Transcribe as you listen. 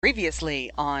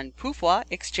Previously on Poufwa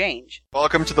Exchange.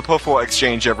 Welcome to the Poufwa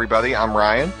Exchange, everybody. I'm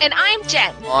Ryan. And I'm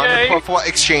Jen. On the Poufwa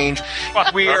Exchange,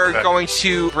 we are going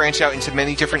to branch out into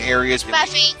many different areas.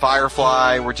 Buffy.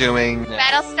 Firefly, we're doing...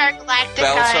 Battlestar Galactica.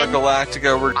 Battlestar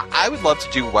Galactica. I would love to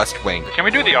do West Wing. Can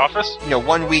we do The Office? You know,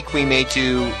 1 week we may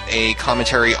do a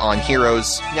commentary on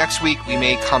Heroes. Next week we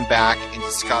may come back and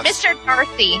discuss... Mr.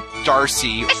 Darcy.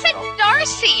 Darcy. I said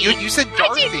Darcy. You said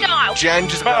Darcy. I did not. Jen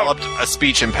just developed a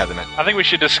speech impediment. I think we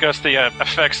should discuss the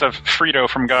effects of Frito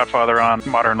from Godfather on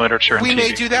modern literature and We TV.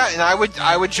 may do that, and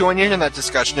I would join in on that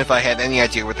discussion if I had any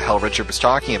idea what the hell Richard was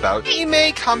talking about. We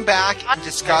may come back and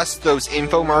discuss those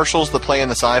infomercials that play on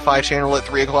the Sci-Fi Channel at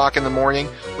 3 o'clock in the morning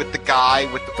with the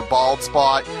guy with the bald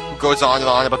spot who goes on and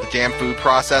on about the damn food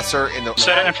processor. And the,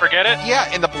 Set it and forget it? Yeah,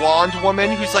 and the blonde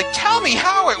woman who's like, tell me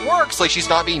how it works! Like she's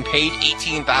not being paid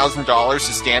 $18,000 to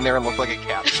stand there and look like a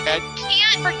cabbage head.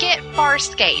 Can't forget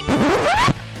Farscape.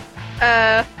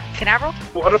 Canaveral?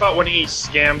 What about when he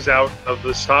scams out of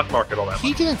the stock market all that He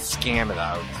much? didn't scam it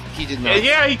out. He did not.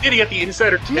 Yeah, he did. He got the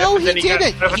insider tip, No, and then he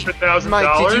didn't. got $700,000.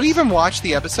 Mike, did you even watch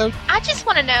the episode? I just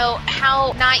want to know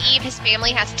how naive his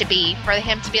family has to be for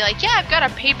him to be like, yeah, I've got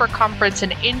a paper conference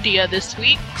in India this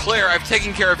week. Claire, I've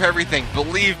taken care of everything.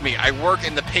 Believe me, I work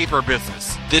in the paper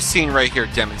business. This scene right here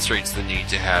demonstrates the need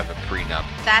to have a prenup.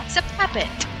 That's a puppet.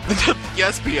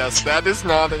 Yes, P.S., that is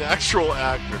not an actual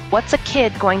actor. What's a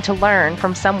kid going to learn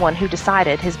from someone who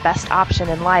decided his best option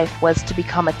in life was to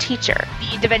become a teacher?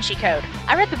 The Da Vinci Code.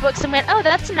 I read the books and went, oh,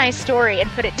 that's a nice story, and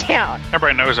put it down.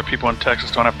 Everybody knows that people in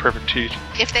Texas don't have perfect teeth.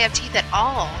 If they have teeth at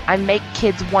all. I make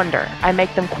kids wonder. I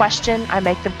make them question. I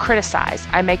make them criticize.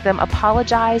 I make them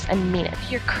apologize and mean it.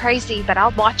 You're crazy, but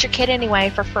I'll watch your kid anyway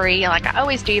for free, like I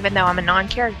always do, even though I'm a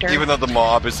non-character. Even though the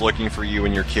mob is looking for you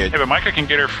and your kid. Hey, but Micah can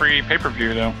get her free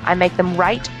pay-per-view, though. I make them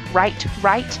right.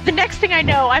 The next thing I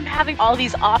know, I'm having all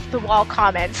these off-the-wall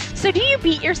comments. So do you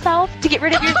beat yourself to get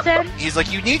rid of your sin? He's like,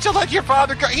 you need to let your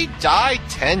father go. He died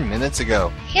 10 minutes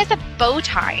ago. He has a bow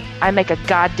tie. I make a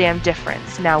goddamn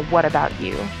difference. Now what about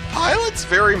you? Pilot's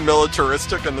very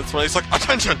militaristic in this one. He's like,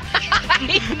 attention.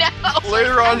 I know.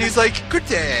 Later on, he's like, good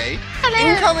day. Hello.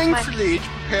 Incoming fleet,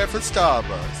 prepare for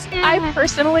Starbucks. I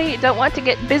personally don't want to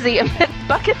get busy amid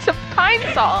buckets of pine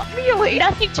saw. Really?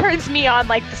 Nothing turns me on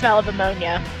like the smell of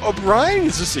ammonia. O'Brien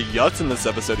is just a yutz in this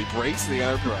episode. He breaks the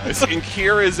Enterprise. And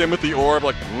Kira is in with the orb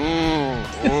like,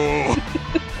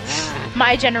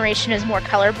 My generation is more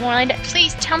colorblind.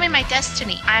 Please tell me my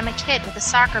destiny. I'm a kid with a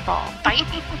soccer ball. Bite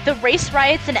me. The race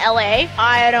riots in LA,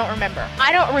 I don't remember.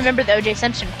 I don't remember the O.J.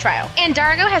 Simpson trial. And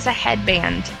Dargo has a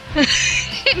headband.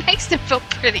 It makes him feel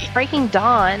pretty. Breaking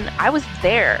Dawn, I was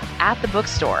there at the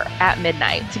bookstore at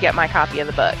midnight to get my copy of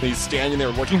the book. He's standing there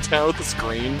looking down at the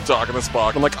screen, talking to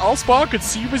Spock. I'm like, all Spock could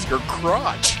see was your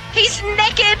crotch. He's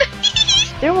naked.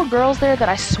 There were girls there that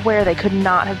I swear they could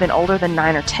not have been older than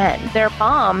 9 or 10. Their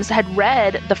moms had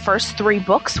read the first 3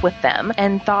 books with them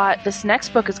and thought this next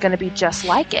book is going to be just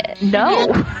like it.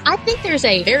 No. I think there's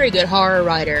a very good horror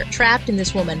writer trapped in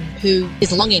this woman who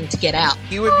is longing to get out.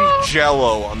 He would be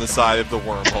Jell-O on the side of the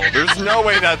wormhole. There's no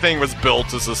way that thing was built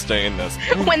to sustain this.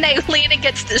 When they lean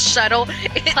against the shuttle,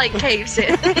 it like caves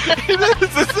in.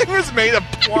 This thing was made of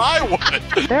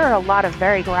plywood. There are a lot of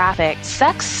very graphic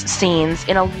sex scenes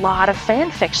in a lot of fan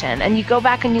fiction, and you go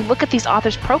back and you look at these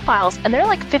authors' profiles and they're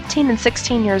like 15 and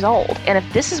 16 years old. And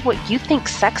if this is what you think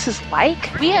sex is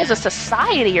like, we as a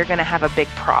society are going to have a big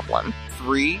problem.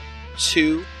 3,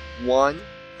 2, 1,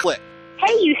 click.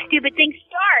 Hey, you stupid thing,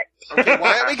 start! Okay,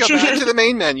 why don't we go back to the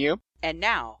main menu? And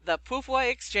now, the Poufwa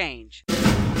Exchange.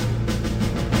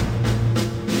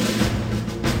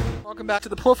 Welcome back to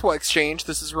the Poufwa Exchange.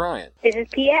 This is Ryan. This is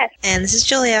P.S. And this is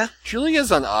Julia.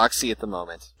 Julia's on Oxy at the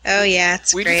moment. Oh, yeah,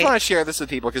 it's We great. just want to share this with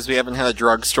people because we haven't had a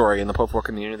drug story in the Poufwa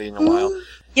community in a while.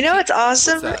 You know what's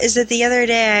awesome What's that? is that the other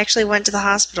day I actually went to the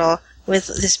hospital with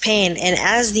this pain, and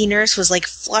as the nurse was like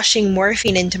flushing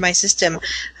morphine into my system,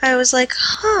 I was like,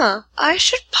 I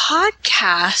should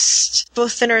podcast.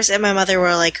 Both the nurse and my mother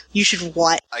were like, you should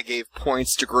what? I gave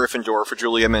points to Gryffindor for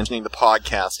Julia mentioning the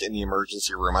podcast in the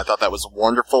emergency room. I thought that was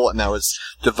wonderful, and that was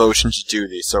devotion to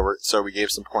duty. So we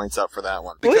gave some points out for that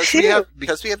one.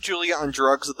 Because we have Julia on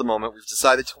drugs at the moment, we've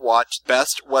decided to watch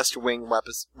Best West Wing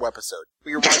Webisode.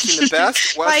 We are watching the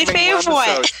Best West Wing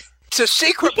Webisode. It's a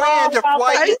secret brand of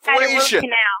white inflation.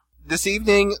 This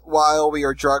evening, while we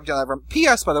are drugged out of our...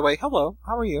 P.S., by the way, hello.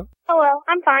 How are you? Hello,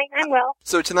 I'm fine, I'm well.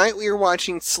 So tonight we are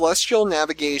watching Celestial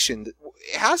Navigation.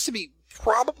 It has to be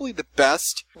probably the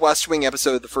best West Wing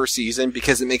episode of the first season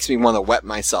because it makes me want to wet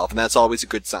myself, and that's always a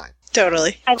good sign.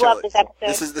 Totally. I love this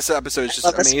episode. This episode is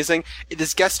just amazing. It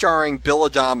is guest starring Bill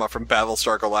Adama from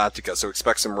Battlestar Galactica, so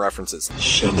expect some references.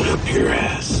 Shove it up your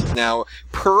ass. Now,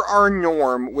 per our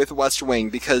norm with West Wing,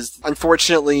 because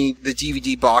unfortunately the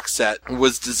DVD box set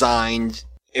was designed,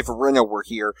 if Rena were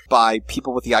here, by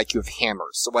people with the IQ of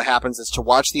hammers. So what happens is, to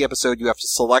watch the episode, you have to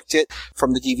select it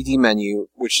from the DVD menu,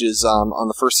 which is on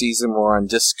the first season, we're on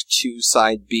disc 2,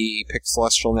 side B, pick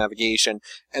Celestial Navigation,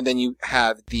 and then you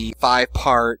have the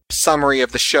 5-part summary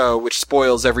of the show, which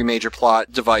spoils every major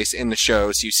plot device in the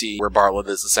show, so you see where Bartlett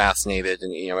is assassinated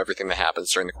and, everything that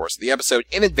happens during the course of the episode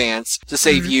in advance to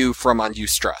save you from undue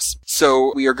stress.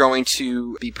 So we are going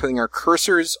to be putting our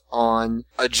cursors on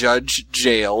a judge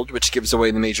jailed, which gives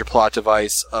away the major plot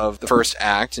device of the first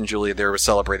act, and Julia there was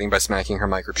celebrating by smacking her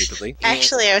mic repeatedly.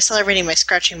 Actually, I was celebrating by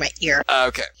scratching my ear.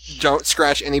 Okay. Don't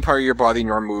scratch any part of your body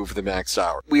nor move the next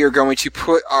hour. We are going to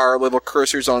put our little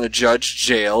cursors on a judge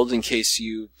jailed, in case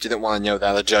you didn't want to know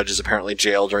that. A judge is apparently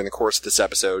jailed during the course of this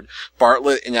episode.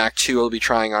 Bartlett in Act 2 will be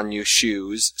trying on new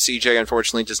shoes. CJ,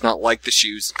 unfortunately, does not like the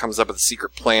shoes and comes up with a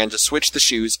secret plan to switch the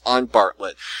shoes on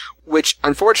Bartlett, which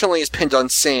unfortunately is pinned on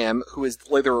Sam, who is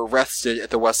later arrested at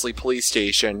the Wesley police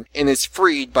station and is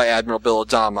freed by Admiral Bill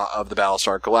Adama of the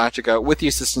Battlestar Galactica with the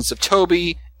assistance of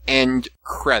Toby and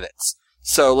credits.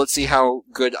 So let's see how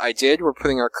good I did. We're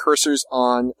putting our cursors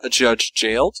on a judge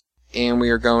jailed, and we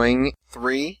are going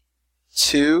 3,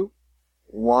 2,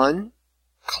 1,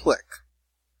 click.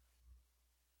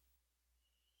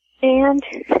 And...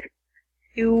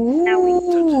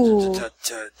 Ooh.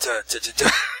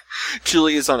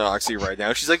 Julia's on Oxy right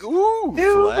now. She's like, ooh,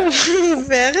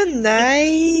 very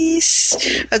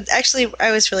nice. Actually,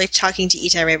 I was really talking to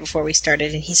Itai right before we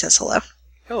started, and he says hello.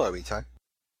 Hello, Itai.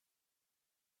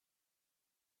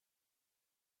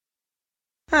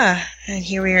 And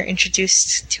here we are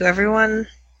introduced to everyone.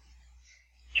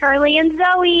 Charlie and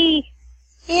Zoe!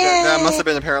 Yeah. That must have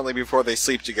been apparently before they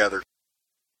sleep together.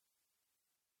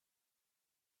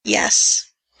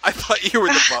 Yes. I thought you were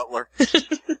the butler.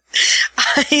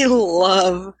 I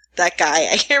love that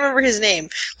guy. I can't remember his name.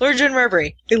 Lord John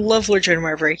Marbury. I love Lord John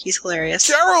Marbury. He's hilarious.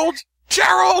 Gerald!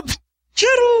 Gerald!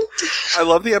 I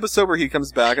love the episode where he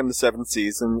comes back in the 7th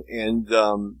season, and,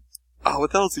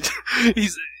 what else?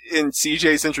 He's, in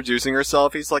CJ's introducing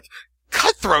herself, he's like,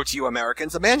 cutthroat, you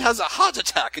Americans! A man has a heart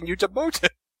attack and you demote him!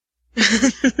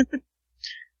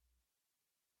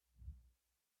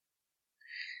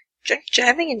 Drink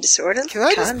driving and disorderly Can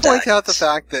I just point out the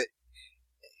fact that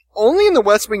only in the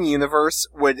West Wing universe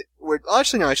would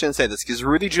actually, no, I shouldn't say this, because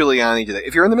Rudy Giuliani did it.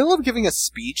 If you're in the middle of giving a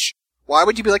speech, why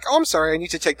would you be like, oh, I'm sorry, I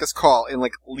need to take this call, and,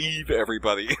 leave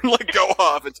everybody, and, go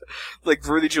off, and,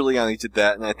 Rudy Giuliani did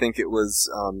that, and I think it was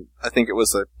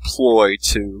a ploy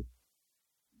to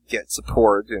get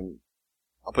support, and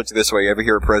I'll put it this way, you ever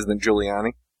hear of President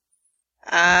Giuliani?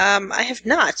 I have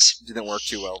not. Didn't work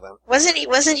too well then. Wasn't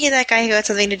he that guy who had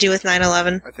something to do with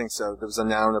 9/11? I think so. There was a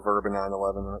noun, a verb, and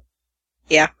 9/11 in it.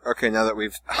 Yeah. Okay, now that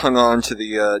we've hung on to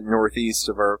the northeast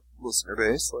of our listener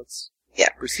base, let's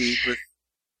proceed with...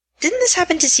 Didn't this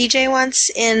happen to CJ once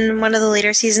in one of the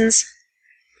later seasons?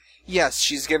 Yes,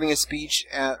 she's giving a speech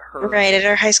at her... Right, at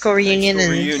her high school reunion,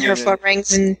 and her phone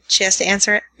rings and she has to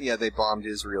answer it. Yeah, they bombed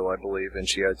Israel, I believe, and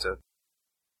she had to...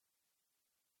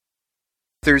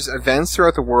 There's events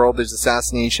throughout the world, there's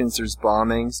assassinations, there's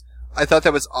bombings. I thought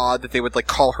that was odd that they would,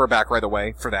 call her back right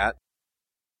away for that.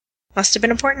 Must have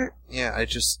been important. Yeah, I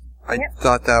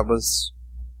thought that was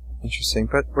interesting,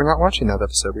 but we're not watching that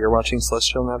episode, we are watching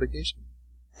Celestial Navigation.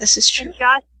 This is true. And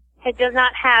Josh does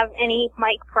not have any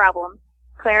mic problems.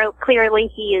 Clearly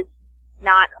he is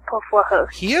not a Poufwa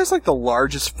host. He has, the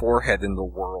largest forehead in the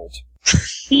world.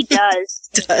 He does.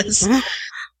 Does.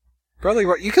 Probably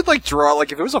what you could draw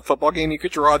if it was a football game, you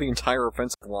could draw the entire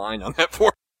offensive line on that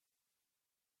forehead.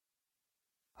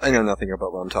 I know nothing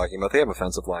about what I'm talking about. They have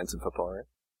offensive lines in football, right?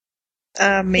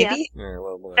 Maybe. Yeah,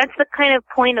 that's the kind of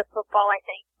point of football, I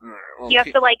think. You have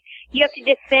to you have to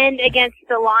defend against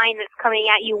the line that's coming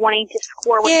at you, wanting to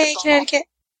score with the ball. Connecticut.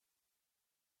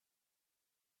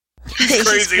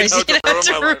 Crazy enough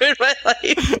to ruin my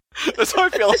life. That's how I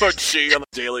feel about Chi on a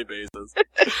daily basis.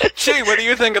 Chi, what do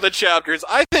you think of the chapters?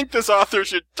 I think this author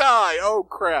should die. Oh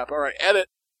crap! All right, edit.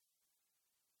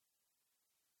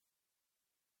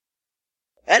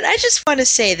 And I just want to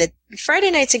say that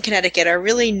Friday nights in Connecticut are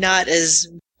really not as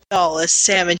dull as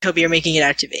Sam and Toby are making it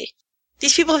out to be.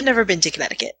 These people have never been to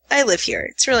Connecticut. I live here.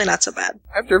 It's really not so bad.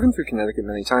 I've driven through Connecticut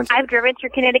many times. I've driven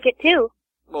through Connecticut too.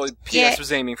 Well, PS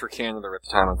was aiming for Canada at the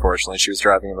time, unfortunately. She was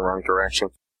driving in the wrong direction.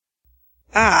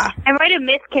 Ah. I might have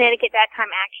missed Connecticut that time,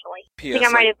 actually. I think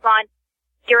I might have gone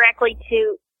directly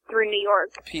to through New York.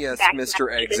 P.S. back to Mr.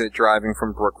 Massachusetts. Exit driving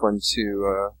from Brooklyn,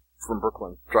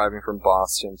 driving from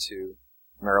Boston to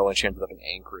Maryland. She ended up in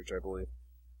Anchorage, I believe.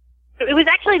 It was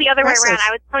actually the other way Impressive. around.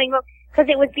 I was telling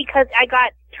you because I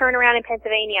got turned around in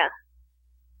Pennsylvania.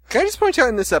 Can I just point out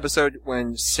in this episode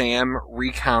when Sam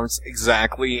recounts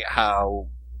exactly how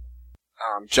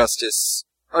Justice...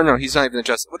 Oh no, he's not even the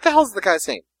Justice. What the hell's the guy's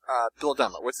name? Bill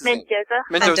Dummer. What's his name?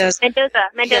 Mendoza.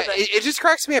 Yeah, it just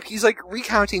cracks me up. He's like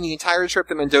recounting the entire trip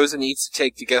that Mendoza needs to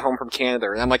take to get home from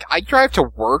Canada. And I'm like, I drive to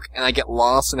work and I get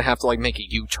lost and I have to like make a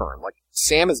U-turn. Like,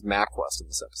 Sam is MapQuest in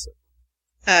this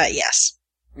episode. Yes.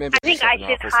 Maybe I think I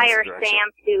should hire Sam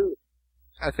to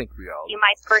I think we all. be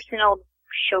my personal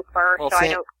chauffeur, Well, so I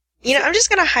Sam- don't. You know, I'm just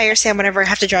gonna hire Sam whenever I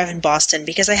have to drive in Boston,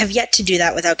 because I have yet to do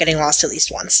that without getting lost at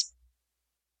least once.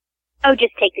 Oh,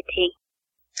 just take the T.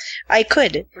 I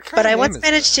could, What kind but of I name once is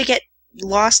managed to get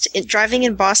lost driving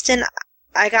in Boston.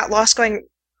 I got lost going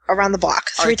around the block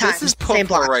All three right, times. This is same Poufwa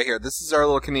block. right here. This is our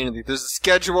little community. There's a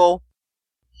schedule.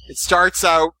 It starts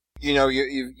out, you know,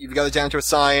 you've got it down to a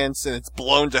science, and it's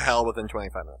blown to hell within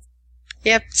 25 minutes.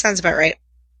 Yep, sounds about right.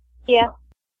 Yeah.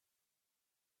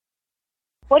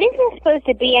 What is this supposed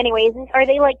to be, anyways? Are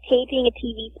they like taping a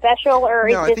TV special, or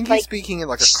No, is I this think like? he's speaking in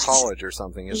like a college or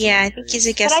something. Isn't Yeah, he? I think he's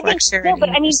a But guest I think lecturer. no, but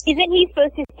I mean, isn't he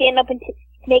supposed to stand up and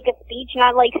make a speech,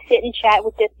 not like sit and chat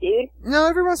with this dude? No,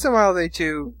 every once in a while they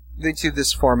do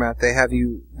this format. They have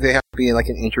to be in like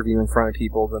an interview in front of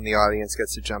people, then the audience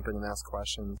gets to jump in and ask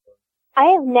questions. I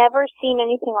have never seen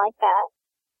anything like that.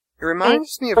 It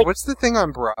reminds me of, what's the thing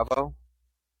on Bravo?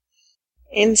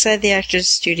 Inside the actor's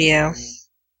studio.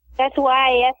 That's why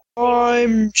I asked.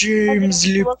 I'm James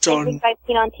It looks like Lipton. things I've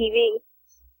seen on TV.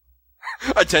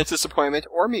 A dentist appointment,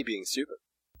 or me being stupid.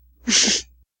 I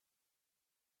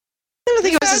don't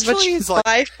think it was as Actually, much it's like-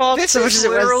 my fault This so much is as it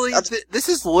literally was. this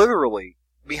is literally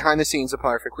behind the scenes of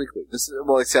Powerful Weekly. This is,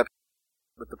 well, except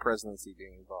with the presidency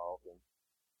being involved. And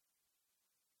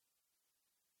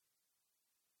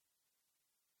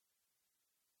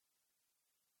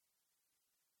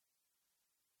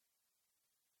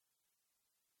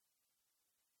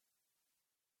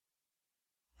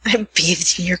I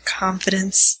bathed in your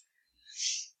confidence.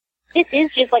 This is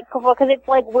just like because it's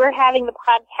like we're having the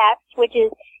podcast, which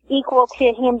is equal to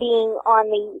him being on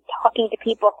the talking to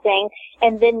people thing,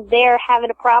 and then they're having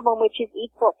a problem, which is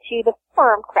equal to the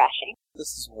forum crashing. This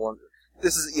is wonderful.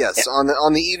 This is, yes, on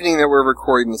the evening that we're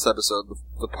recording this episode,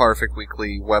 the Perfect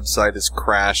Weekly website has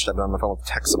crashed. I've been on the phone with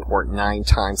tech support 9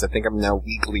 times. I think I'm now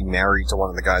legally married to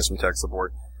one of the guys from tech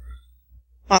support.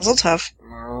 Mazel tov.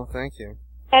 Oh, thank you.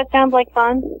 That sounds like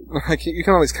fun. You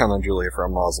can always count on Julia for a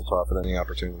mazel tov at any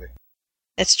opportunity.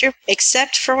 That's true.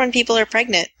 Except for when people are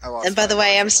pregnant. And by the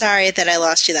way, I'm sorry that I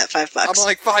lost you that $5. I'm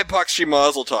like, $5 she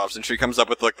mazel tovs, and she comes up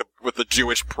with like the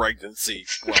Jewish pregnancy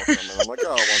welcome, and I'm like, oh,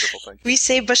 wonderful, thank you. We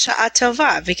say Basha'a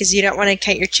Tova because you don't want to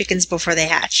count your chickens before they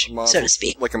hatch, so to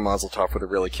speak. Like a mazel tov would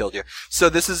have really killed you. So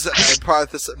this is, I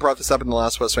brought this up in the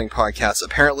last West Wing podcast.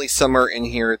 Apparently somewhere in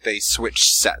here they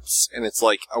switched sets, and it's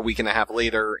like a week and a half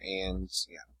later, and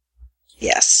yeah.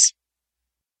 Yes.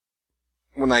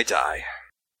 When I die.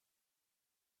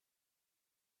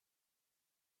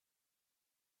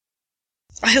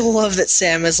 I love that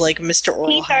Sam is like Mr. Oral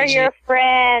Teeth are Hygiene. your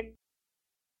friend.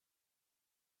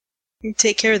 You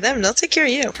take care of them, they'll take care of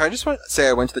you. I just want to say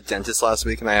I went to the dentist last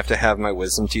week, and I have to have my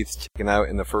wisdom teeth taken out,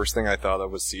 and the first thing I thought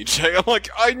of was CJ. I'm like,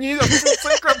 I need a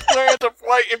secret plan to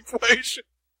fight inflation.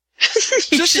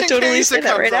 You should totally say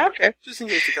that right after. Just in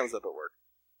case it comes up at work.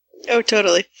 Oh,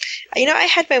 totally. You know, I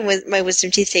had my wisdom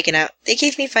teeth taken out. They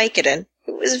gave me Vicodin.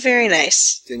 It was very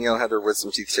nice. Danielle had her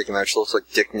wisdom teeth taken out. She looks like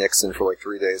Dick Nixon for like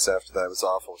 3 days after that. It was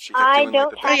awful. She kept I doing,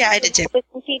 don't like, have yeah, I did too.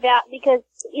 wisdom teeth out because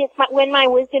when my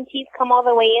wisdom teeth come all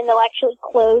the way in, they'll actually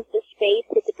close the space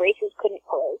that the braces couldn't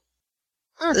close.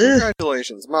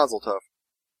 Congratulations. Mazel tov.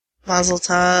 Mazel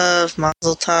tov,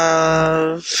 mazel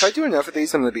tov. If I do enough of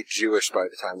these, I'm going to be Jewish by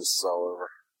the time this is all over.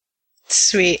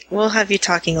 Sweet. We'll have you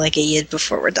talking like a yid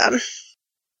before we're done.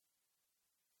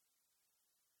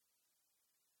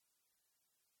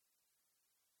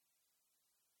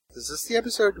 Is this the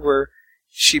episode where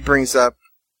she brings up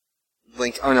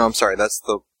Lincoln? Oh no, I'm sorry, that's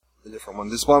the different one.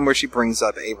 There's one where she brings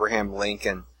up Abraham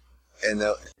Lincoln, and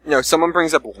someone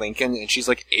brings up Lincoln, and she's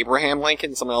like, Abraham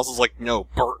Lincoln? Someone else is like, no,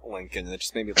 Burt Lincoln, and it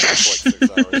just made me laugh for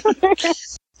like 6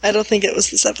 hours. I don't think it was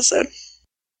this episode.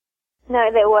 No,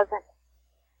 that wasn't.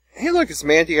 Hey look, is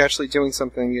Mandy actually doing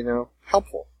something,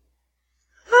 helpful?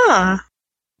 Ah.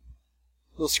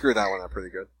 We'll screw that one up pretty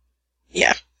good.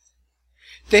 Yeah.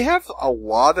 They have a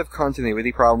lot of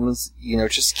continuity problems,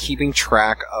 just keeping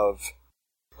track of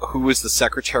who is the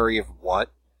secretary of what.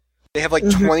 They have like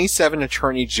 27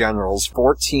 attorney generals,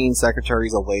 14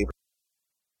 secretaries of labor.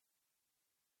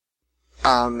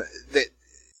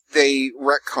 They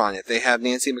retcon it. They have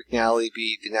Nancy McNally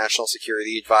be the national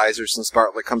security advisor since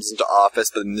Bartlett comes into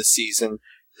office, but in this season,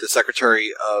 the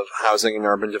Secretary of Housing and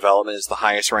Urban Development is the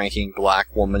highest-ranking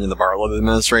black woman in the Bartlett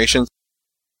administration.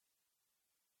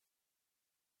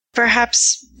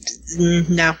 Perhaps...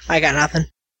 No, I got nothing.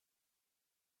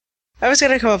 I was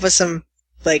going to come up with some,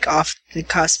 like,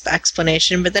 off-the-cusp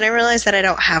explanation, but then I realized that I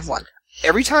don't have one.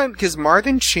 Every time, because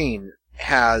Martin Sheen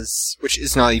has, which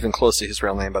is not even close to his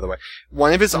real name, by the way,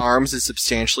 one of his arms is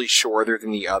substantially shorter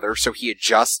than the other, so he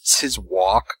adjusts his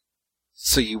walk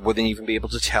so you wouldn't even be able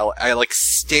to tell. I, like,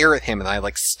 stare at him and I,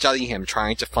 like, study him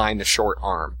trying to find the short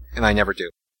arm, and I never do.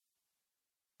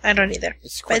 I don't either.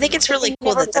 But I think it's really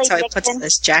cool that that's how he puts on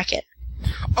this jacket.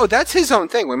 Oh, that's his own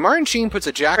thing. When Martin Sheen puts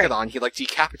a jacket on, he, like,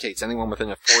 decapitates anyone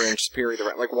within a 4-inch period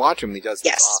of... Like, watch him when he does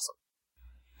this. It's awesome.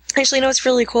 Actually, you know what's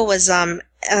really cool was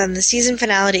the season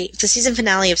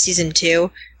finale of season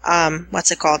 2.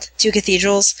 What's it called? Two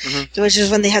Cathedrals, which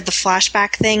is when they had the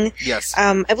flashback thing. Yes.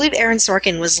 I believe Aaron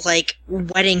Sorkin was like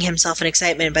wetting himself in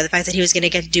excitement by the fact that he was going to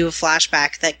get to do a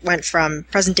flashback that went from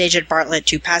present day Jed Bartlett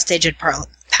to past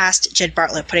Jed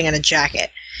Bartlett putting on a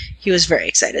jacket. He was very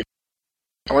excited.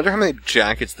 I wonder how many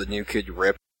jackets the new kid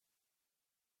ripped.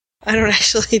 I don't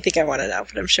actually think I want to know,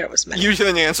 but I'm sure it was many. You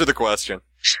didn't answer the question.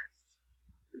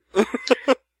 I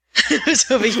was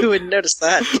hoping you wouldn't notice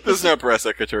that. There's no press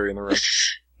secretary in the room.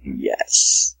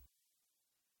 Yes.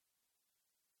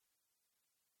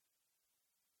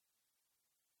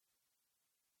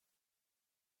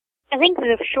 I think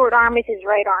the short arm is his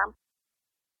right arm.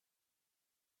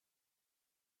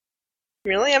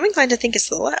 Really? I'm inclined to think it's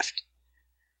the left.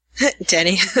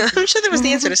 Denny, I'm sure there was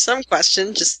the answer to some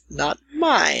question, just not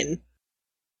mine.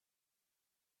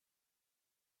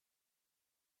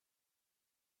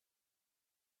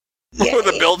 Oh,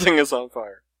 the building is on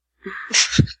fire.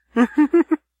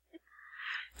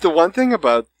 The one thing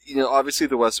about, obviously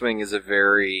the West Wing is a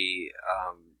very,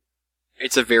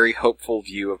 it's a very hopeful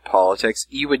view of politics.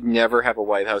 You would never have a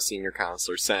White House senior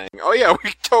counselor saying, oh yeah,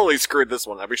 we totally screwed this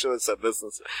one up. We should have said this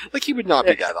and that. Like, he would not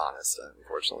be that honest,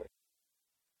 unfortunately.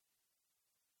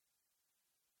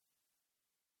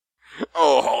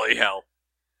 Oh, holy hell.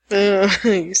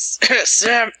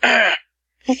 Sam.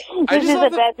 This is one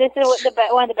of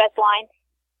the best lines.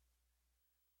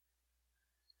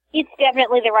 It's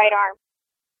definitely the right arm.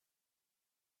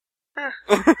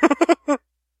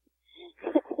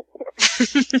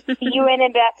 UN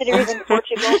ambassadors in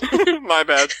Portugal. My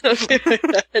bad.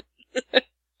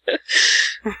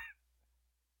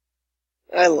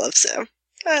 I love Sam.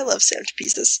 I love Sam to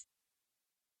pieces.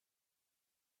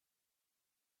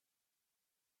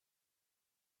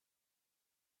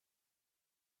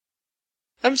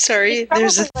 I'm sorry,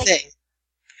 there's a thing.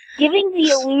 Giving the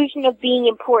illusion of being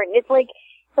important. It's like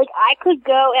I could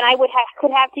go and I could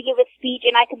have to give a speech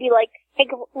and I could be like, hey,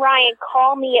 Ryan,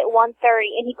 call me at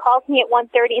 1:30, and he calls me at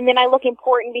 1:30, and then I look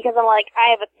important because I'm like,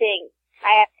 I have a thing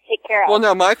I have to take care of. Well,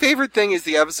 no, my favorite thing is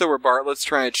the episode where Bartlett's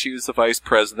trying to choose the vice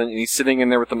president, and he's sitting in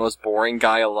there with the most boring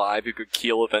guy alive who could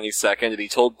keel at any second, and he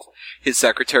told his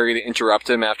secretary to interrupt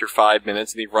him after 5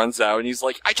 minutes, and he runs out, and he's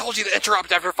like, I told you to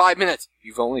interrupt after 5 minutes!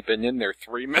 You've only been in there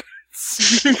 3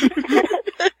 minutes.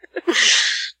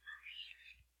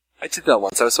 I did that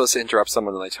once. I was supposed to interrupt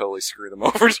someone, and I totally screwed them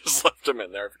over, just left him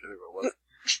in there. I forget who it was.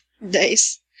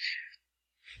 Nice.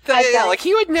 Yeah, like,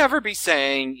 he would never be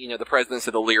saying, the president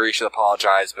said O'Leary should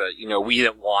apologize, but, we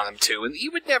didn't want him to, and he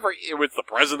would never, it was the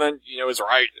president, is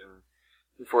right, and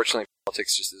unfortunately,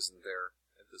 politics just isn't there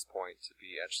at this point to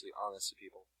be actually honest to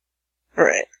people.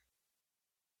 Right.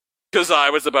 Because I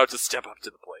was about to step up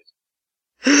to the plate.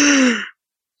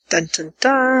 Dun dun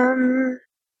dun.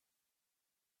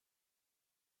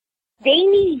 They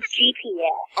need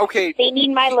GPS. Okay. They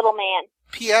need my little man.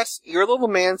 P.S. Your little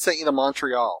man sent you to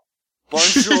Montreal.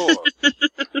 Bonjour.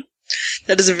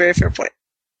 That is a very fair point.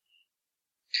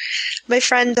 My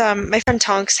friend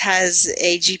Tonks has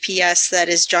a GPS that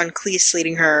is John Cleese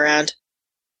leading her around,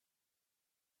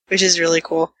 which is really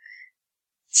cool.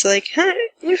 It's like,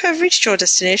 you have reached your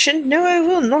destination. No, I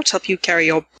will not help you carry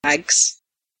your bags.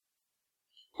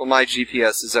 Well, my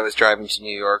GPS is I was driving to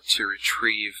New York to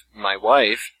retrieve my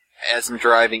wife. As I'm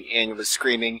driving in, was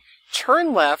screaming,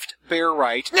 turn left, bear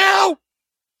right, now!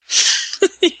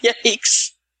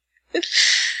 Yikes.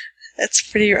 That's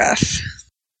pretty rough.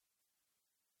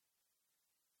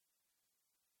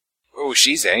 Oh,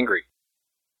 she's angry.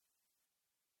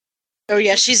 Oh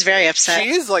yeah, she's very upset. She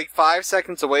is like 5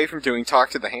 seconds away from doing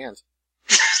talk to the hand.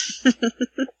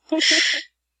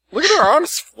 Look at her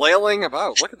arms flailing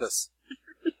about. Look at this.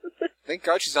 Thank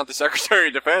God she's not the Secretary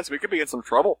of Defense. We could be in some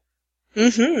trouble.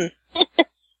 Mm-hmm.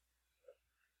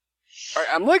 Alright,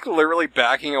 I'm like literally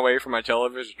backing away from my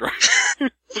television.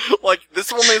 Like,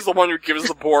 this woman is the one who gives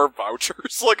the poor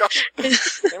vouchers. Like, they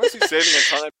must be saving a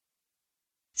ton of...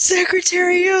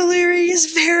 Secretary O'Leary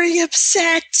is very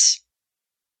upset.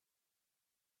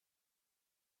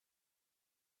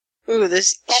 Ooh,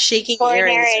 this shaking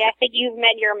earrings. I think you've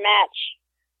met your match.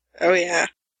 Oh, yeah.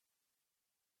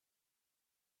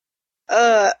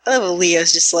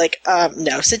 Leo's just like,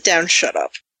 no, sit down, shut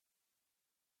up.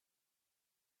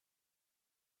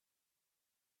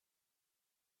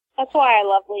 That's why I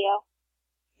love Leo.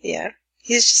 Yeah.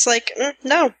 He's just like,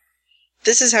 no.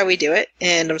 This is how we do it,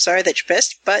 and I'm sorry that you're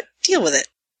pissed, but deal with it.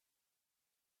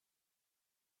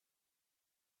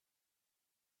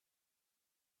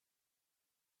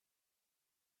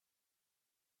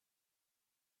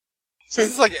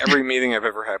 This is like every meeting I've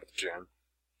ever had with Jen.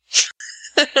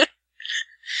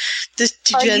 Do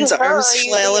Jen's arms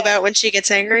flail about when she gets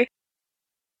angry?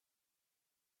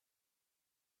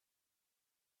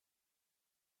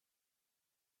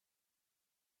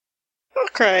 I'll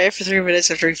cry for 3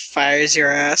 minutes after he fires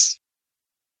your ass.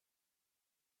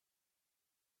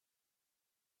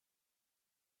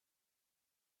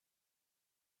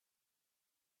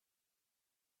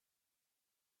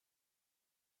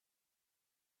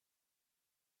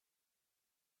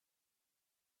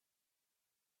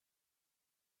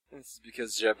 This is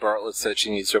because Jeb Bartlett said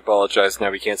she needs to apologize. Now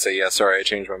we can't say, yeah, sorry, I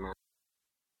changed my mind.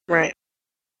 Right.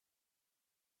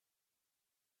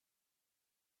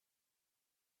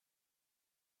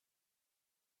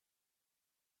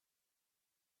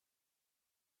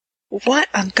 What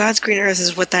on God's green earth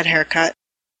is with that haircut?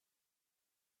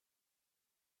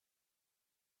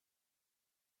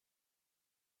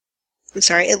 I'm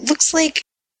sorry, it looks like...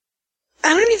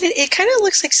 it kind of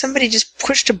looks like somebody just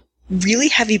pushed a really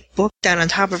heavy book down on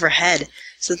top of her head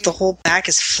so that the whole back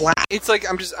is flat. It's like,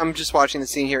 I'm just watching the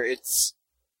scene here, it's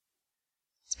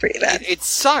pretty bad. It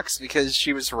sucks because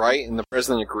she was right and the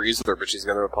president agrees with her, but she's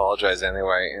going to apologize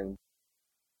anyway, and...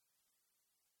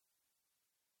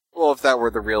 Well, if that were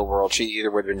the real world, she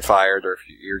either would have been fired, or if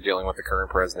you're dealing with the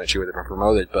current president, she would have been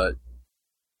promoted, but...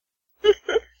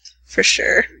 For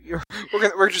sure.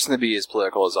 We're just going to be as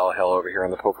political as all hell over here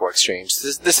on the Poufwa Exchange.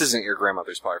 This isn't your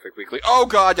grandmother's Perfect Weekly. Oh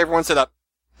God, everyone sit up!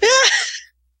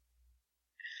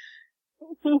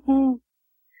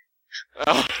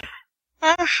 Oh.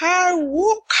 I have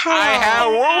woken.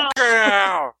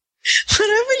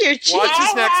 Whatever your cheek. Watch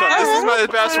this next one. This is my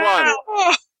best one.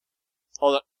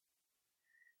 Hold on.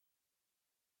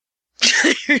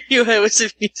 I knew I was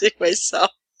amusing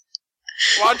myself.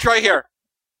 Watch right here.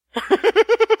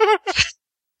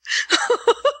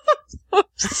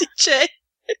 CJ.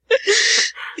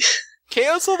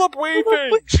 Cancel the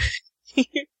briefing.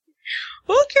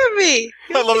 Look at me.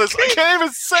 I love this. I can't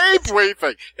even say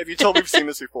briefing. Have you told me you've seen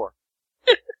this before?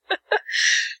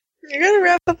 You're gonna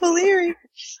wrap up O'Leary.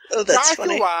 Oh, that's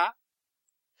funny.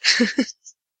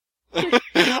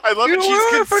 I love that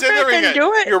she's considering it.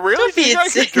 You really think I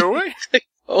could do it?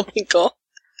 Oh my God.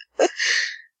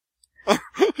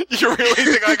 You really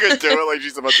think I could do it like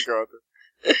she's about to go out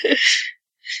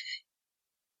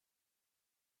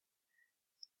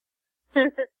there?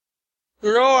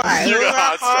 No, I You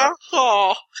got hot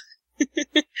stuff.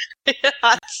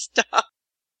 Hot stuff.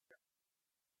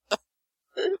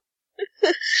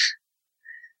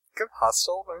 Good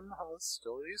hostile when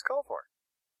hostilities call for.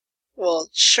 Well,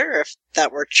 sure, if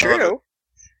that were true.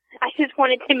 I just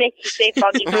wanted to make you say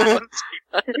Foggy Bottom.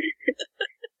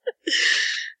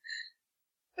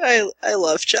 I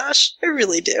love Josh. I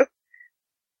really do.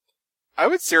 I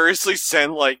would seriously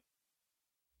send,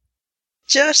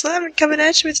 Josh Lamont coming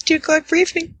at you with 2 o'clock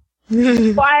briefing.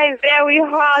 Why very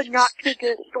hard not to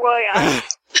destroy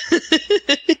us.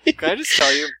 Can I just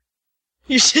tell you?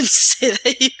 You shouldn't say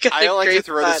that. You got I don't like to great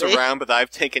throw body. this around, but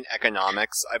I've taken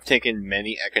economics. I've taken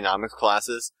many economics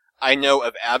classes. I know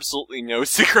of absolutely no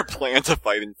secret plan to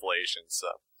fight inflation, so.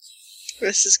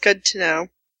 This is good to know.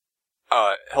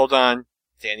 Hold on.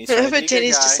 Danny's trying to be a good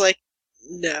Danny's guy. just like,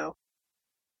 no.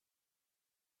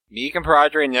 Me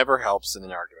compadre never helps in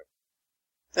an argument.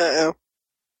 Uh-oh.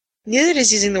 Neither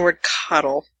does using the word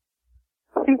coddle.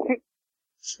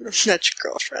 Not your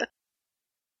girlfriend.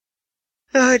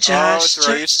 Oh, Josh.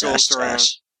 throw your stools around.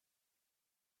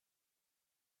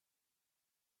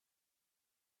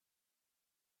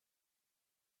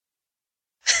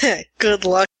 Good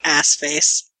luck, ass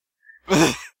face.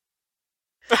 Where's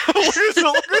the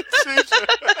look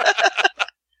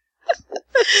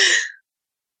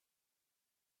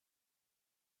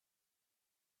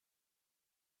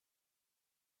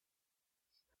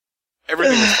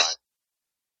Everything was fine.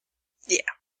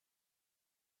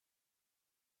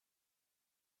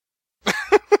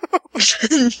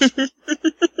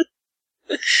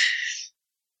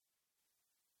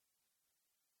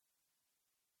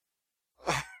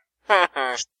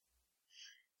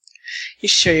 You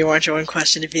sure you want your one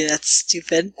question to be that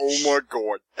stupid? Oh my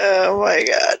god. Oh my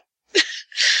god.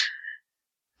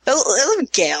 I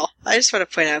love Gail. I just want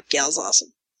to point out Gail's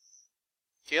awesome.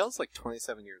 Gail's like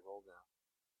 27 years old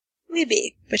now.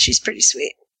 Maybe, but she's pretty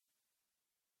sweet.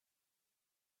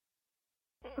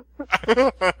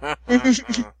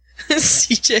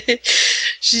 CJ,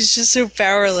 she's just so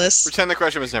powerless. Pretend the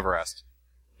question was never asked.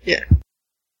 Yeah.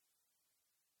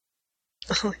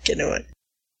 Oh, you know what?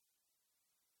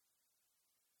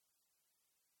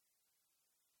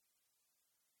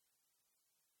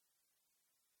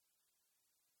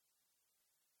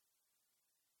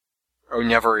 Oh,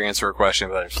 never answer a question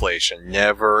about inflation.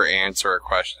 Never answer a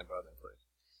question about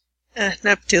inflation.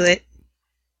 Nope, too late.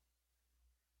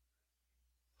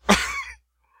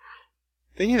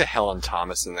 They need a Helen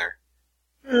Thomas in there.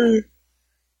 Mm.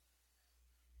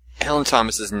 Helen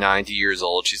Thomas is 90 years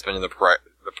old. She's been in the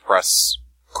press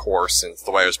corps since, the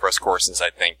White House press corps since,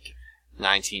 I think,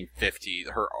 1950.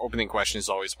 Her opening question is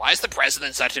always, why is the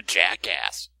president such a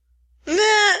jackass?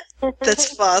 Nah,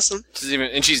 that's awesome.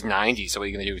 And she's 90, so what are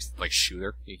you going to do? Like, shoot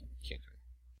her? You can't do it.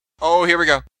 Oh, here we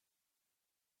go.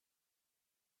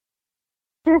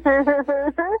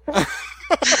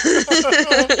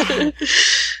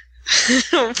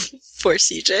 Poor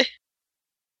CJ.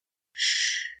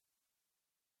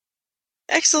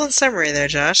 Excellent summary there,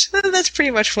 Josh. That's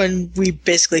pretty much when we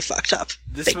basically fucked up.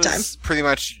 This big was time. Pretty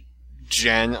much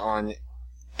Jen on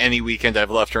any weekend I've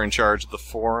left her in charge of the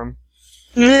forum.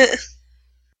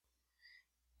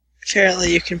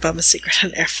 Apparently you can bum a secret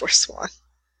on Air Force One.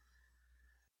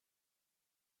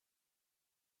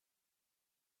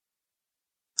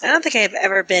 I don't think I've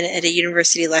ever been at a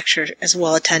university lecture as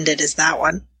well attended as that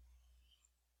one.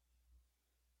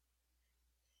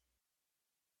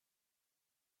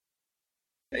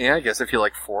 Yeah, I guess if you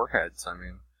like foreheads, I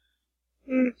mean.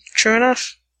 True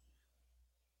enough.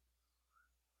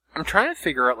 I'm trying to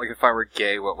figure out, like, if I were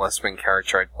gay, what West Wing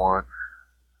character I'd want.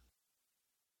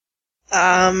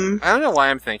 I don't know why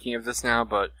I'm thinking of this now,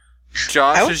 but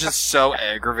Josh is just so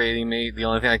aggravating me. The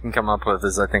only thing I can come up with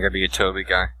is I think I'd be a Toby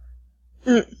guy.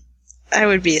 I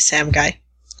would be a Sam guy.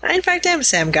 In fact, I'm a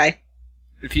Sam guy.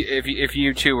 If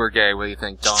you two were gay, what do you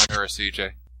think, Don or a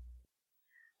CJ?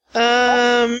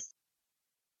 I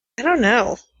don't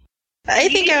know. I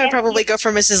think I would probably go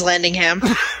for Mrs. Landingham.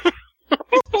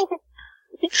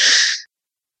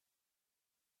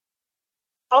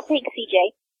 I'll take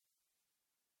CJ.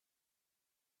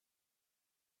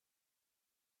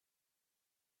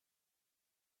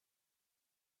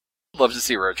 Love to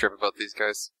see a road trip about these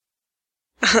guys.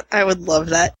 I would love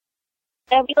that.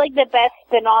 That'd be like the best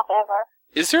spin-off ever.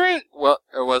 Is there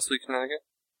a Wesley, Connecticut?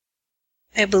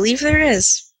 I believe there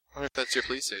is. I wonder if that's your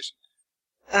police station.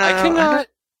 I cannot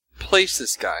place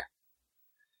this guy.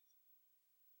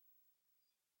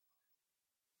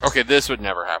 Okay, this would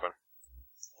never happen.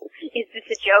 Is this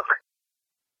a joke?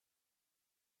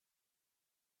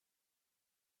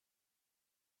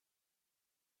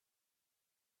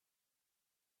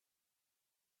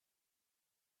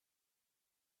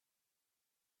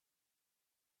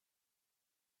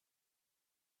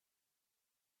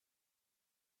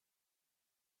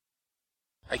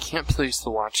 I can't place the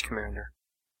watch commander.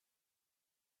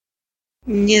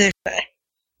 Neither can I.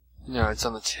 No, it's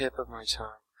on the tip of my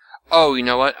tongue. Oh, you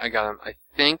know what? I got him. I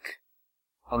think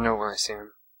I'll know when I see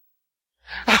him.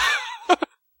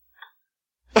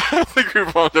 I think we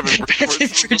wound up in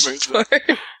Bridgeport.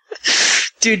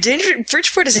 Dude,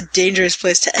 Bridgeport is a dangerous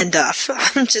place to end up.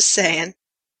 I'm just saying.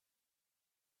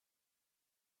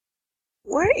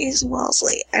 Where is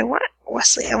Wesley?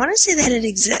 Wesley. I want to say that it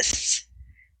exists.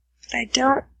 But I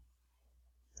don't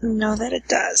know that it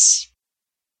does.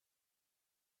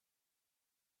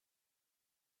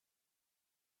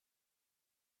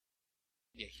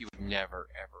 Yeah, he would never,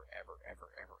 ever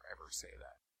say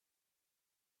that.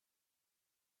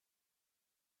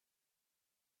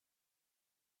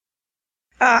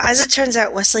 As it turns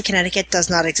out, Wesley, Connecticut does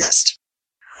not exist.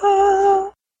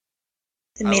 They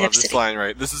made I love up this city. line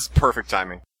right. This is perfect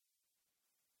timing.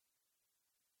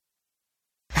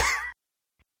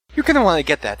 You're gonna want to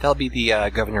get that. That'll be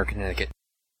the governor of Connecticut.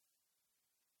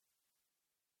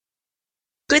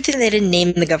 Good thing they didn't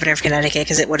name the governor of Connecticut,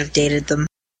 because it would have dated them.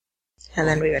 And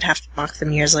then we would have to mock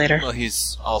them years later. Well,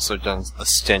 he's also done a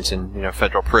stint in,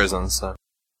 federal prison, so.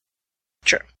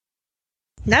 True.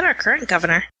 Not our current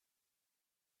governor.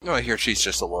 No, I hear she's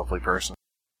just a lovely person.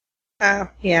 Oh,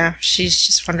 yeah, she's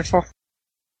just wonderful.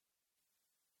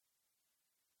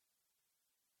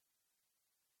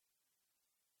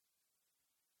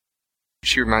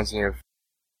 She reminds me of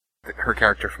her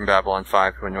character from Babylon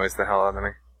 5 who annoys the hell out of me.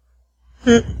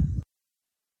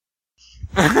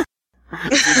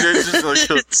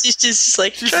 She's just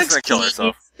like, she's just gonna kill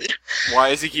herself. Why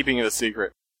is he keeping it a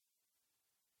secret?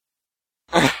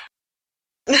 He's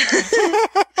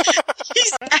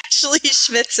actually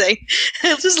schwitzing.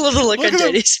 I just love the look on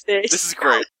Jenny's face. This is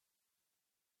great.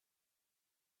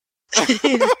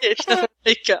 Oh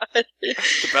my god.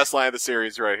 The best line of the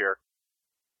series right here.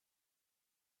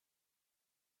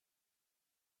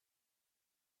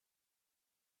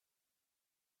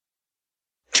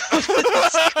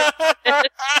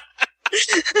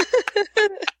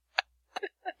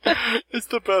 It's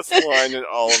the best line in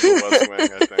all of the West Wing,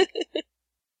 I think.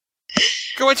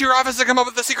 Go into your office and come up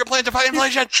with a secret plan to fight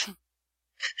inflation!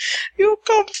 You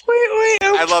completely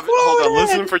I love it. Hold on,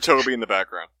 listen for Toby in the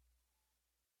background.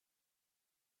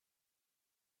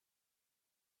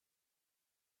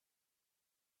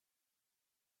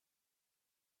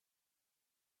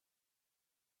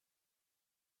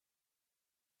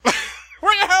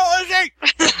 Where the hell is he?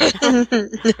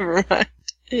 Never mind.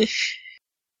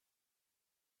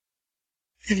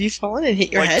 Have you fallen and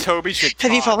hit your head? Toby should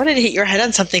Have you fallen and hit your head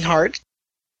on something hard?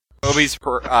 Toby's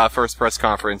first press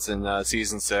conference in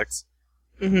season 6.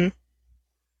 Mm-hmm.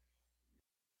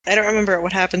 I don't remember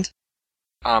what happened.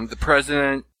 The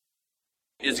president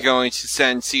is going to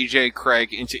send C.J.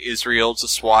 Craig into Israel to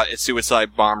swat at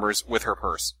suicide bombers with her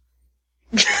purse.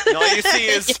 And all you see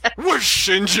is whoosh,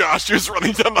 and Josh is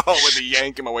running down the hallway to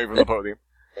yank him away from the podium.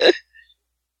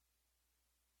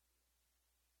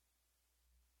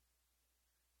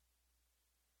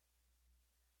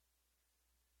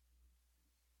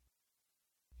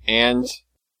 And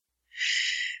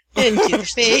into your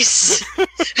face.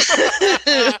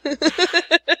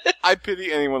 I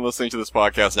pity anyone listening to this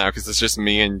podcast now because it's just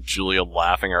me and Julia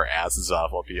laughing our asses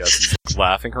off while PS is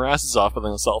laughing her asses off with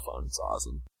a cell phone. It's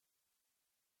awesome.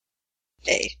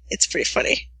 Hey, it's pretty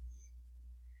funny.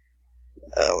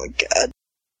 Oh my god.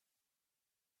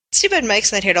 It's too bad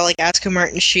Mike's not here to ask who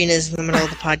Martin Sheen is in the middle of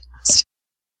the podcast.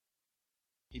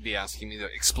 He'd be asking me to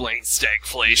explain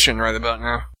stagflation right about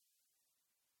now.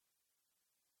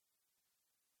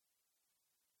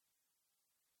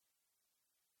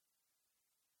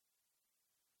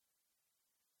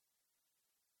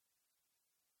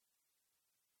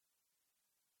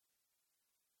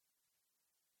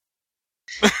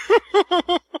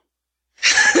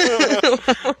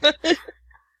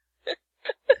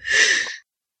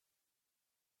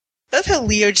 I love how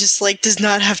Leo just does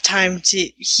not have time to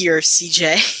hear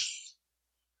CJ.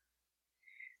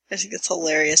 I think that's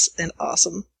hilarious and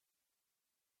awesome.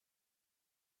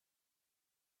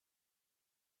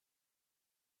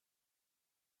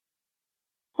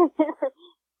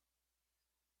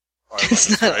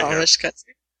 It's not Amish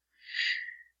cutscene.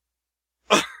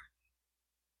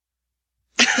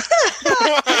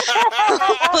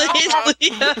 Please,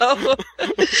 Leo.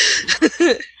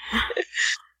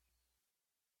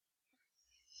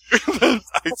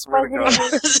 I swear to God.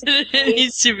 It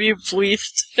needs to be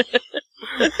bleeped.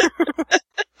 What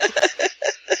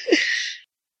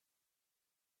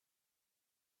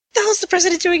the hell's the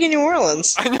president doing in New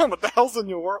Orleans? I know, but the hell's in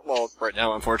New Orleans? Well, right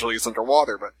now, unfortunately, it's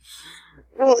underwater, but...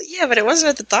 Well, yeah, but it wasn't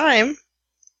at the time.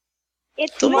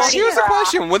 It's well, here's the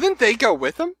question. Wouldn't they go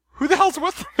with him? Who the hell's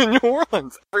with them in New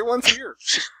Orleans? Everyone's here.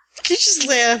 Can you just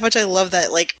lay out how much I love that,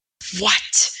 what?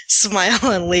 Smile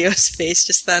on Leo's face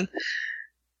just then.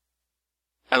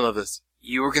 I love this.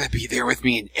 You were gonna be there with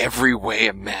me in every way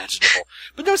imaginable.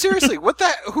 But no, seriously,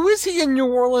 who is he in New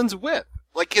Orleans with?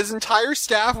 His entire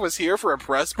staff was here for a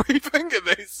press briefing and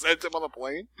they sent him on a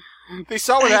plane? They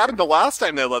saw what happened the last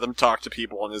time they let him talk to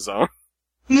people on his own.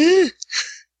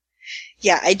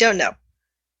 Yeah, I don't know.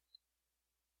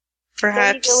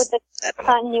 Perhaps... There you go with the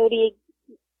continuity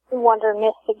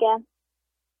wonderness again.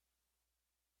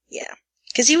 Yeah.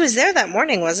 Because he was there that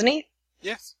morning, wasn't he?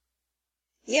 Yes.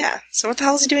 Yeah, so what the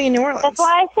hell is he doing in New Orleans? That's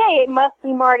why I say it must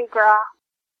be Mardi Gras.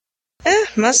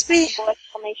 Must be.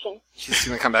 Exclamation. He's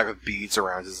gonna come back with beads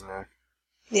around his neck.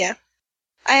 Yeah.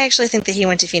 I actually think that he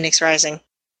went to Phoenix Rising.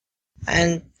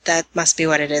 And that must be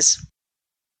what it is.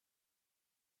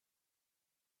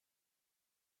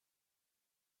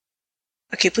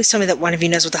 Okay, please tell me that one of you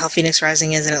knows what the hell Phoenix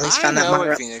Rising is and at least found that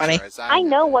manga funny. I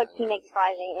know what Phoenix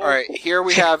Rising is. Alright, here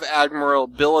we have Admiral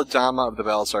Bill Adama of the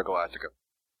Battlestar Galactica.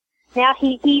 Now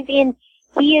he is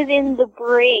in the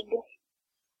brig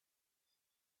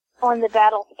on the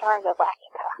Battlestar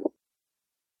Galactica.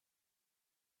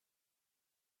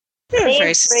 They have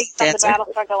brigs on the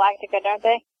Battlestar Galactica, don't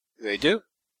they? They do.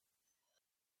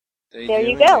 There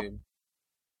you go.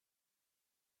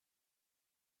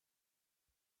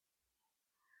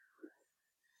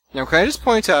 Now, can I just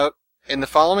point out, in the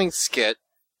following skit,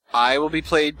 I will be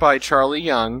played by Charlie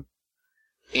Young,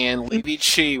 and Lady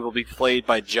Chi will be played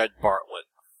by Jed Bartlett.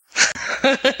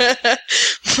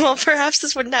 Well, perhaps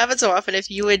this wouldn't happen so often if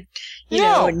you would,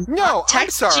 text I'm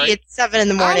sorry. Chi at 7 in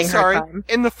the morning. I'm sorry. Her time.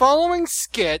 In the following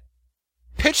skit,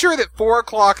 picture it at 4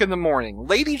 o'clock in the morning.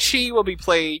 Lady Chi will be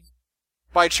played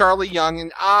by Charlie Young,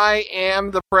 and I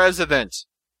am the president.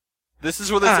 This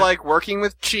is what it's like working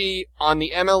with Chi on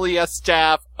the MLES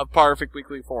staff of Perfect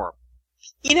Weekly Forum.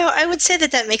 I would say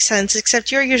that makes sense,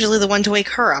 except you're usually the one to wake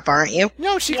her up, aren't you?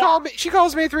 No, she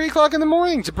calls me at 3 o'clock in the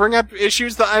morning to bring up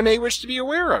issues that I may wish to be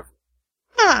aware of.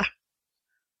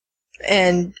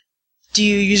 And do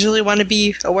you usually want to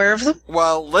be aware of them?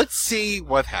 Well, let's see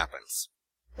what happens.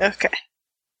 Okay.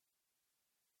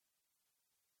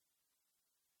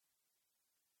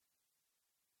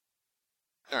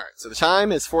 Alright, so the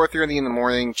time is 4:30 in the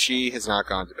morning. Chi has not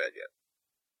gone to bed yet.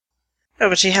 Oh,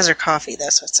 but she has her coffee, though,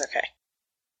 so it's okay.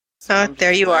 So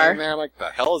there you are. There, like,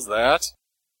 the hell is that?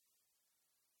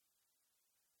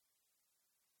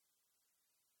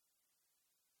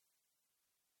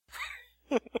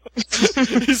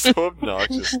 He's so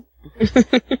obnoxious.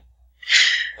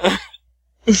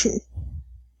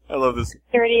 I love this.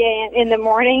 30 a.m. in the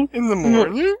morning. In the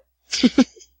morning?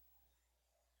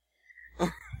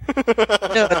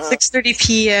 No, it's 6:30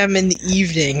 p.m. in the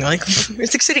evening. Like,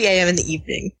 6:30 a.m. in the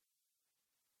evening.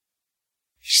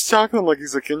 She's talking to him like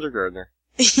he's a kindergartner.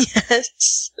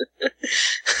 Yes.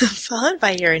 Followed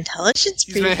by your intelligence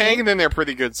He's been hanging in there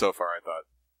pretty good so far, I thought.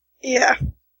 Yeah.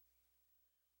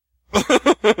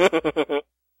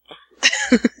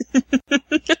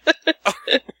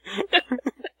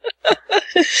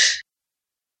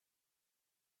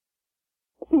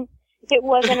 It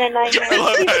wasn't a nightmare. I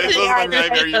love that. It wasn't a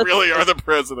nightmare. You really are the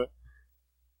president.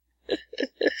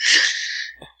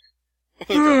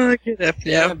 Oh, get up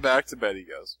now. And back to bed he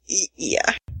goes.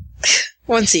 Yeah.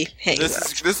 Once he hangs up.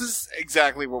 This is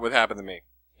exactly what would happen to me.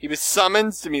 He was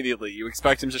summoned immediately. You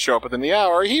expect him to show up within the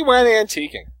hour. He went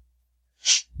antiquing.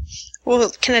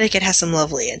 Well, Connecticut has some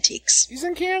lovely antiques. He's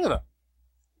in Canada.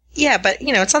 Yeah, but,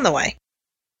 it's on the way.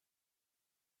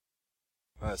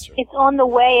 That's true. It's on the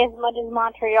way as much as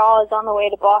Montreal is on the way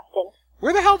to Boston.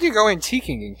 Where the hell do you go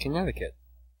antiquing in Connecticut?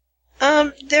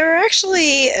 There are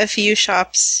actually a few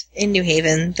shops in New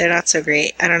Haven. They're not so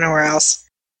great. I don't know where else.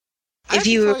 I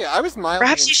was mildly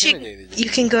perhaps intimidated. you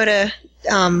can go to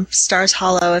Stars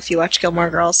Hollow if you watch Gilmore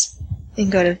Girls. You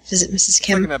can go to visit Mrs.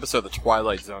 Kim. It's like an episode of The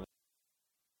Twilight Zone.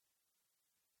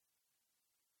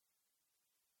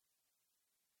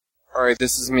 Alright,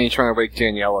 this is me trying to wake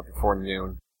Danielle up before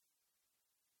noon.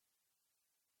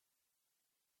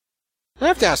 I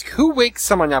have to ask, who wakes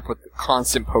someone up with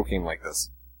constant poking like this?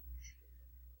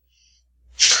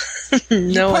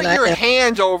 You put your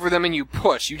hand over them and you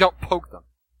push. You don't poke them.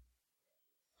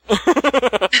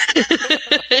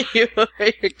 You're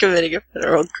committing a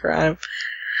federal crime.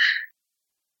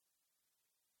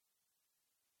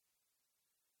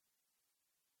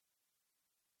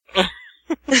 How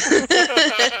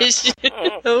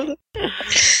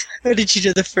did you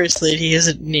know the First Lady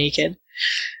isn't naked?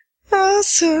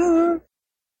 Awesome.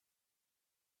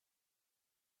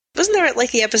 Wasn't there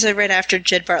like the episode right after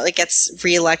Jed Bartlett gets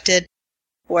reelected,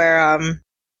 where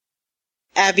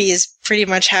Abby is pretty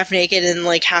much half naked and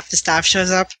like half the staff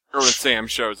shows up? Or when Sam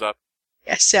shows up.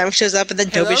 Yeah, Sam shows up and then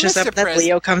Toby shows up and then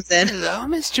Leo comes in. Hello,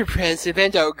 Mr.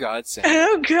 President. Oh God, Sam.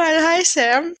 Oh God, hi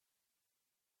Sam.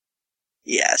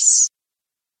 Yes.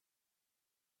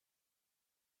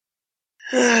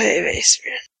 Anyways,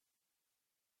 man.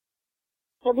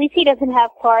 At least he doesn't have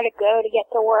far to go to get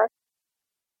to work.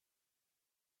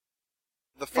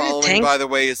 The following, by the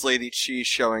way, is Lady Chi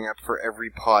showing up for every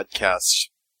podcast.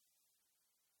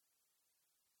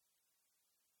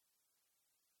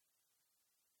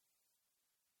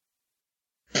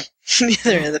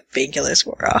 Neither of the painkillers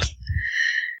wore off.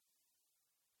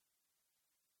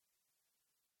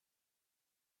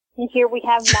 And here we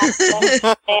have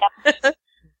Matt.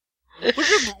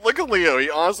 Look at Leo. He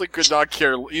honestly could not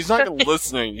care. He's not even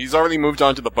listening. He's already moved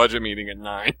on to the budget meeting at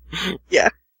 9. Yeah.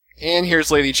 And here's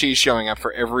Lady Chi showing up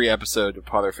for every episode of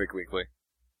Potterfic Weekly.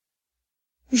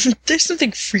 There's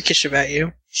something freakish about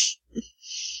you.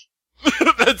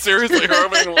 That's seriously her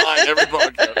opening line every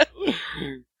podcast.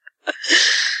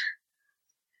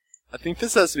 I think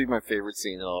this has to be my favorite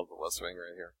scene in all of The West Wing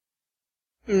right here.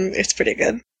 It's pretty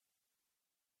good.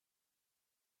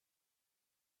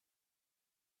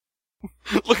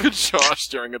 Look at Josh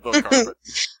staring at the carpet.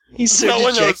 He's so no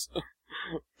one knows.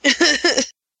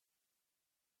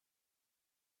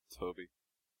 Toby.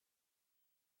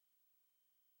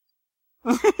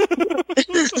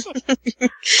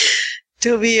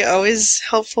 Toby, always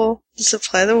helpful to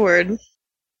supply the word.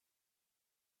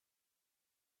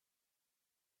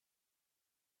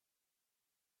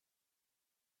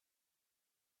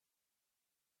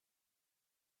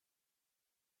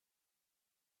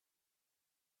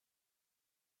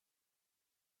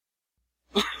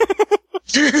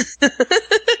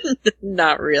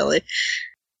 Not really.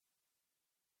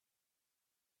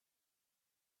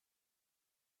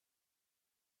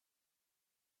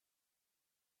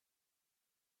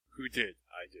 Who did?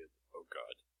 I did. Oh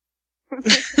God.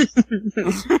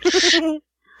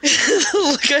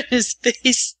 Look at his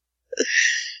face.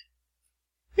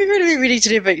 You're going to be reading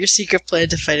today about your secret plan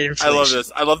to fight inflation. I love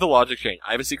this. I love the logic chain.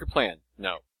 I have a secret plan.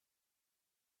 No.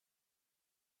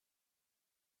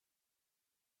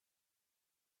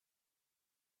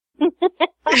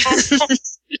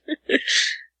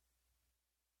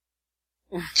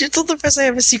 You told the press I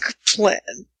have a secret plan.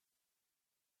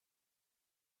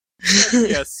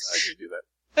 Yes, I did do that.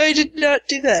 I did not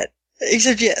do that.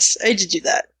 Except, yes, I did do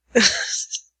that.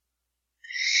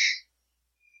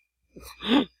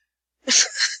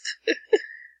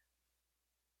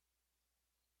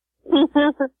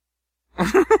 I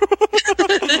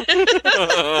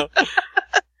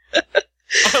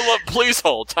love. Please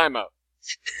hold. Time out.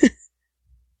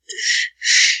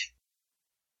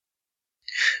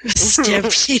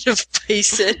 Stampede of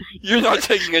bison. You're not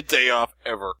taking a day off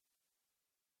ever.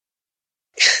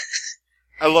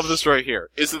 I love this right here.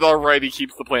 Is it alright he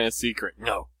keeps the plan a secret?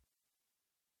 No.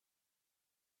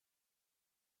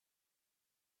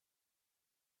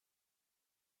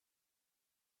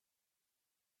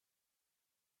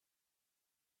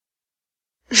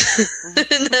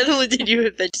 Not only did you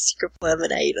invent a secret plan, but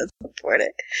now you don't support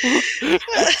it.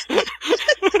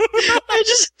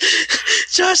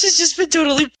 Josh has just been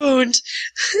totally boned.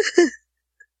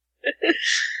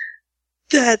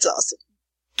 That's awesome.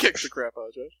 Kick the crap out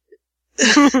of Josh.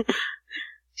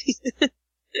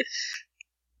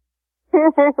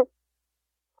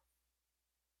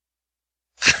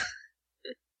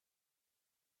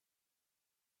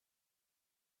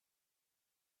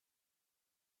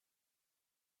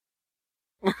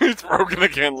 It's broken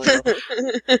again, Leo.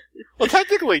 Well,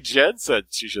 technically, Jed said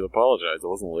she should apologize. It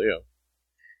wasn't Leo.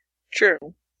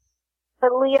 True.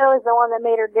 But Leo is the one that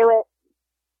made her do it.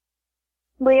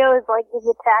 Leo is like his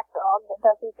attack dog that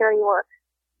does his dirty work.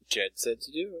 Jed said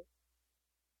to do it.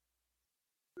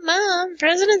 Mom,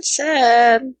 President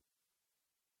said.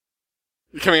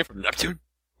 You coming in from Neptune?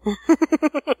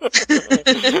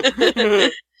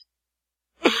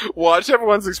 Watch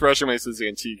everyone's expression when he says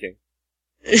antiquing.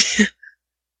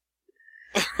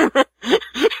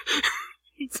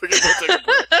 It's like he'll take a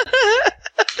break.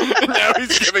 And now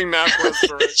he's giving map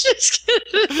restoration. Just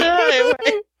gonna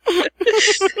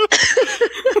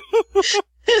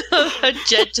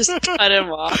Jet just cut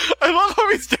him off. I love how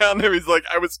he's down there. He's like,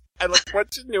 I went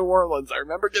to New Orleans. I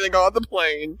remember getting on the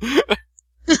plane.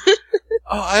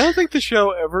 I don't think the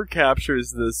show ever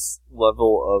captures this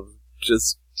level of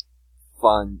just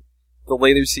fun. The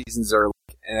later seasons are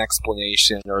like an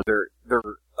explanation, or they're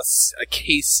a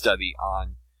case study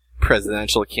on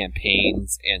presidential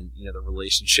campaigns and, you know, the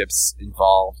relationships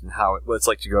involved and what it's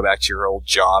like to go back to your old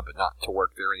job but not to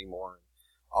work there anymore.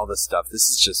 All this stuff. This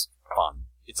is just fun.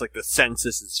 It's like the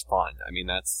census is fun. I mean,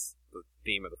 that's the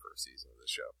theme of the first season of the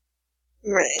show.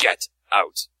 Right. Get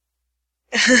out.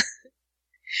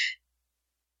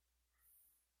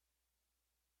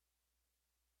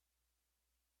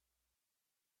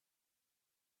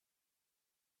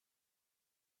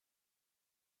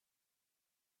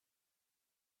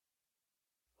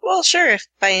 Well, sure, if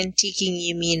by antiquing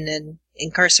you mean an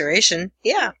incarceration,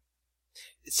 yeah.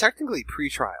 It's technically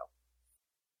pre-trial.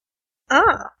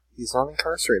 Ah. He's not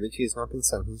incarcerated. He has not been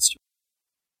sentenced.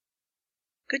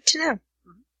 Good to know.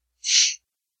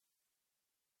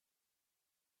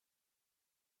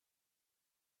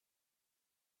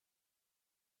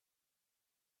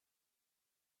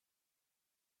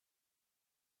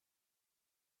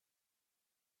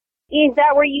 Is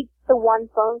that where you get the one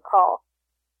phone call?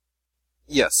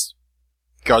 Yes.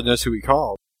 God knows who he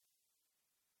called.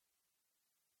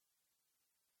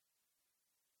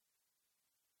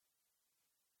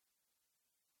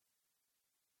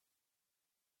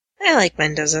 I like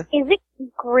Mendoza. Is it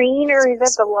green or is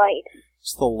that the light?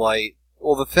 It's the light.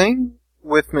 Well, the thing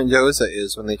with Mendoza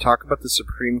is when they talk about the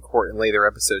Supreme Court in later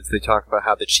episodes, they talk about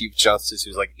how the Chief Justice,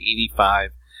 who's like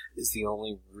 85, is the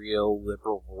only real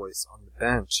liberal voice on the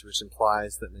bench, which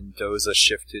implies that Mendoza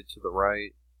shifted to the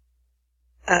right.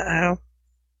 Uh-oh.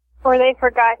 Or they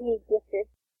forgot he existed.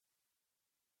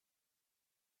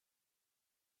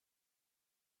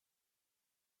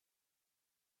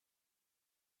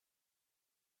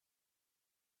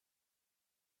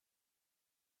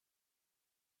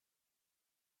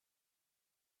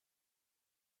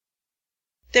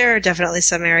 There are definitely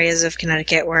some areas of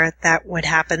Connecticut where that would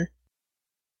happen.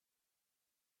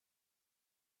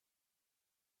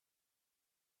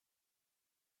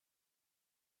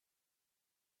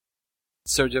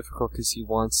 It's so difficult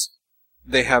because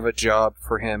they have a job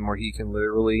for him where he can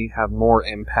literally have more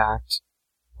impact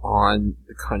on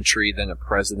the country than a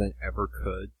president ever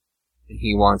could. And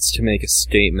he wants to make a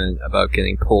statement about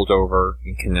getting pulled over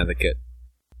in Connecticut.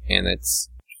 And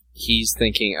he's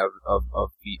thinking of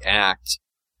the act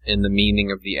and the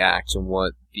meaning of the act and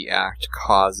what the act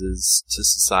causes to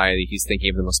society. He's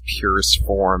thinking of the most purest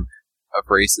form of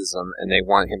racism, and they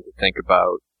want him to think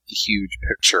about the huge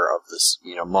picture of this,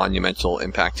 monumental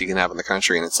impact he can have in the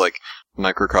country. And it's like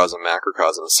microcosm,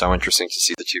 macrocosm. It's so interesting to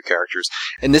see the two characters.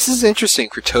 And this is interesting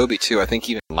for Toby, too. I think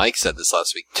even Mike said this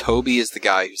last week. Toby is the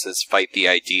guy who says, fight the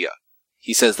idea.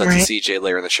 He says that to CJ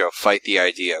later in the show, fight the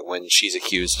idea, when she's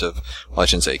accused of, well, I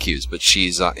shouldn't say accused, but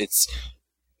she's,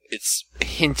 it's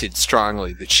hinted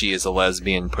strongly that she is a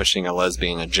lesbian pushing a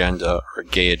lesbian agenda or a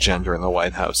gay agenda in the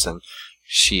White House, and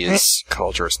she is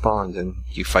called to respond, and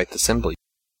you fight the symbol.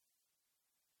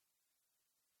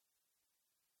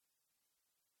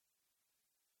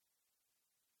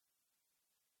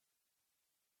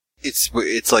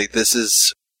 It's like this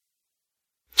is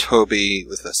Toby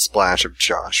with a splash of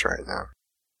Josh right now.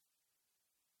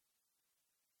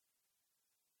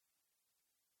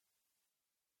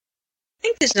 I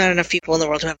think there's not enough people in the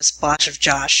world who have a splash of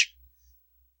Josh.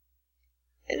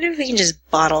 I wonder if we can just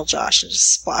bottle Josh and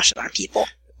just splash it on people.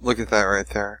 Look at that right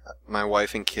there. My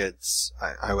wife and kids,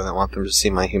 I wouldn't want them to see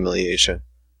my humiliation.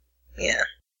 Yeah.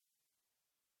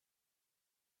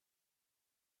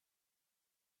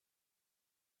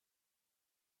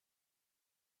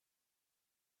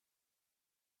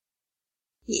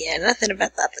 Yeah, nothing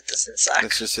about that doesn't suck.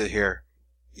 Let's just sit here.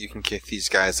 You can kick these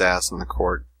guys' ass in the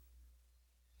court.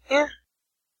 Yeah.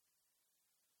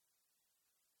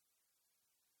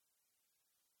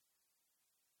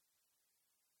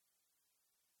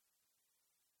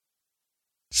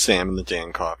 Sam and the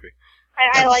Dan coffee.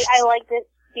 I like this.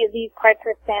 These parts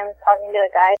where Sam is talking to the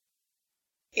guy.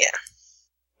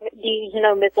 Yeah. Do you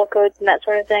know missile codes and that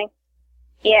sort of thing?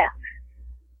 Yeah.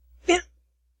 Yeah.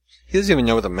 He doesn't even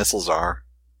know what the missiles are.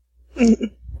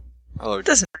 Although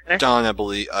doesn't matter. Don, I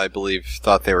believe,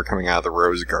 thought they were coming out of the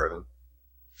Rose Garden.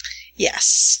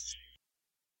 Yes.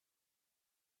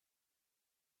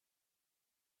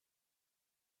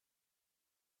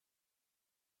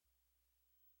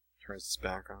 Turns his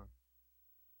back on.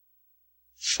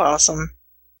 Awesome.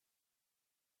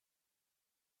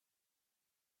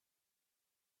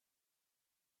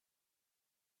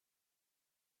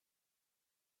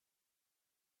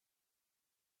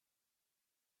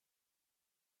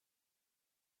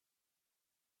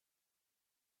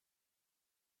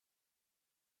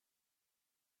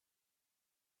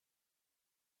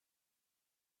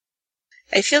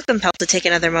 I feel compelled to take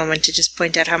another moment to just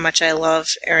point out how much I love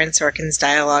Aaron Sorkin's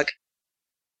dialogue.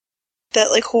 That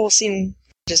whole scene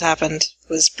just happened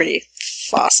was pretty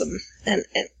awesome and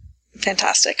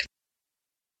fantastic.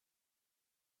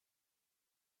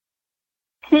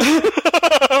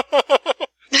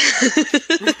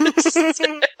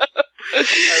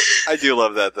 I do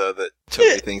love that, though, that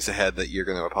Toby thinks ahead that you're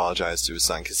going to apologize to his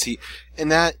son, because and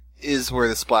that is where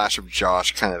the splash of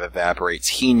Josh kind of evaporates.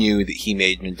 He knew that he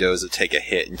made Mendoza take a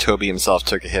hit, and Toby himself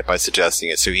took a hit by suggesting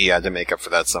it, so he had to make up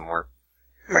for that somewhere.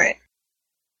 Right.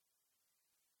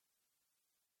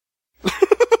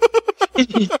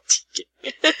 You're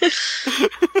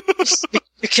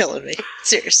killing me.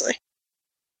 Seriously.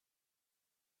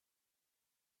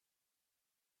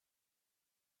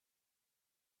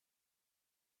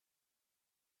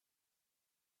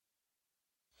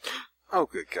 Oh,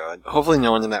 good God. Hopefully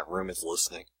no one in that room is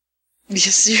listening. Yeah,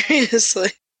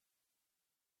 seriously.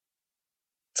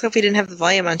 Let's hope he didn't have the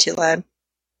volume on too loud.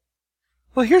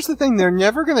 Well, here's the thing. They're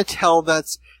never going to tell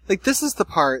that's... this is the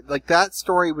part... that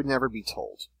story would never be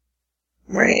told.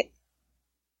 Right.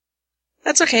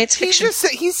 That's okay, it's fiction.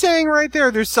 He's saying right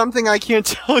there, there's something I can't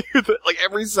tell you that...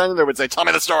 every senator would say, tell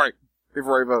me the story!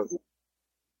 Before I vote.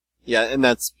 Yeah, and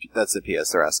that's the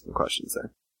PS. They're asking questions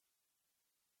there.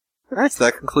 Alright, so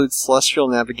that concludes Celestial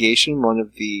Navigation, one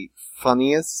of the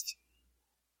funniest,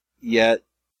 yet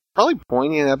probably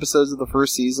poignant episodes of the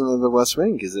first season of The West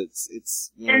Wing, because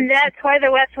it's and that's why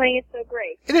The West Wing is so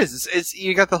great. It is. It's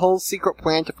you got the whole secret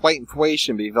plan to fight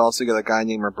inflation, but you've also got a guy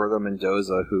named Roberto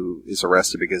Mendoza who is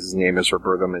arrested because his name is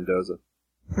Roberto Mendoza.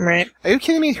 Right. Are you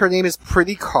kidding me? Her name is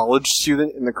Pretty College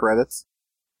Student in the credits.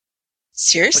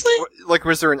 Seriously? Like,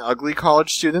 was there an ugly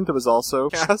college student that was also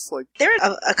cast? Like, there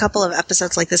are a couple of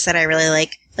episodes like this that I really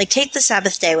like. Like, Take the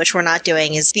Sabbath Day, which we're not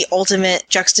doing, is the ultimate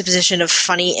juxtaposition of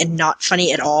funny and not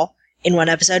funny at all in one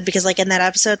episode. Because, like, in that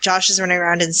episode, Josh is running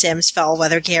around in Sam's foul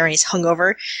weather gear and he's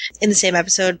hungover. In the same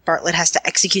episode, Bartlett has to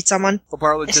execute someone. Well,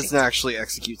 Bartlett doesn't actually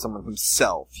execute someone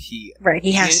himself. He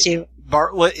has to.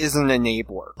 Bartlett is an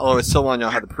enabler. Although I still want to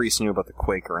know how the priest knew about the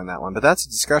Quaker in that one. But that's a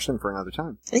discussion for another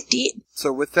time. Indeed.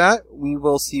 So with that, we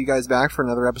will see you guys back for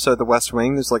another episode of The West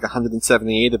Wing. There's like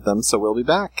 178 of them, so we'll be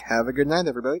back. Have a good night,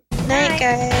 everybody. Night,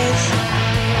 guys.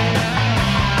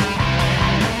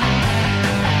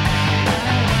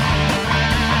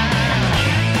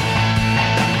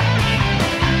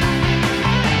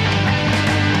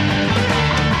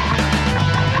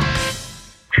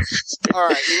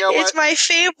 Alright, you know what? It's my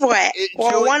favorite.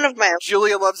 One of my...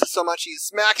 Julia loves it so much she's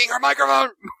smacking her microphone!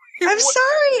 I'm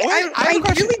sorry! I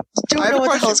really don't know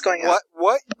what the hell's going on.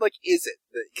 What, like, is it?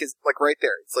 Because, like, right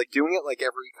there, it's like doing it, like,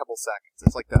 every couple seconds.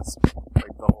 It's like this.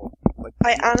 Like, the whole... Like,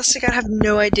 I honestly have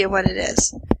no idea what it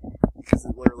is. Because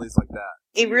it literally is like that.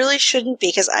 It really shouldn't be,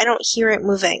 because I don't hear it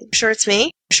moving. I'm sure it's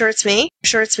me.